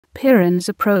Pirin is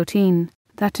a protein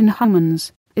that in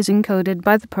humans is encoded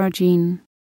by the PIR gene.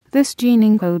 This gene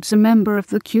encodes a member of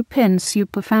the cupin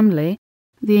superfamily.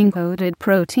 The encoded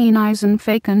protein is an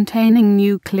Fa-containing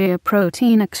nuclear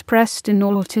protein expressed in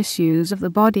all tissues of the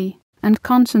body and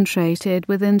concentrated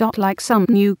within dot-like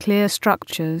subnuclear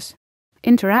structures.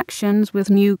 Interactions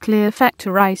with nuclear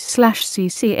factor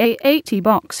I/CCAAT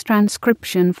box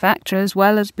transcription factor as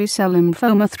well as B-cell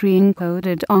lymphoma 3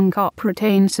 encoded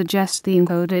oncoprotein suggest the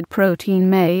encoded protein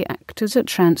may act as a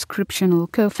transcriptional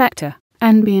cofactor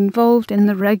and be involved in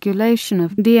the regulation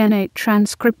of DNA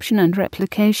transcription and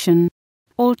replication.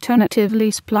 Alternatively,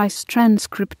 spliced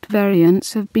transcript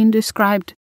variants have been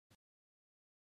described.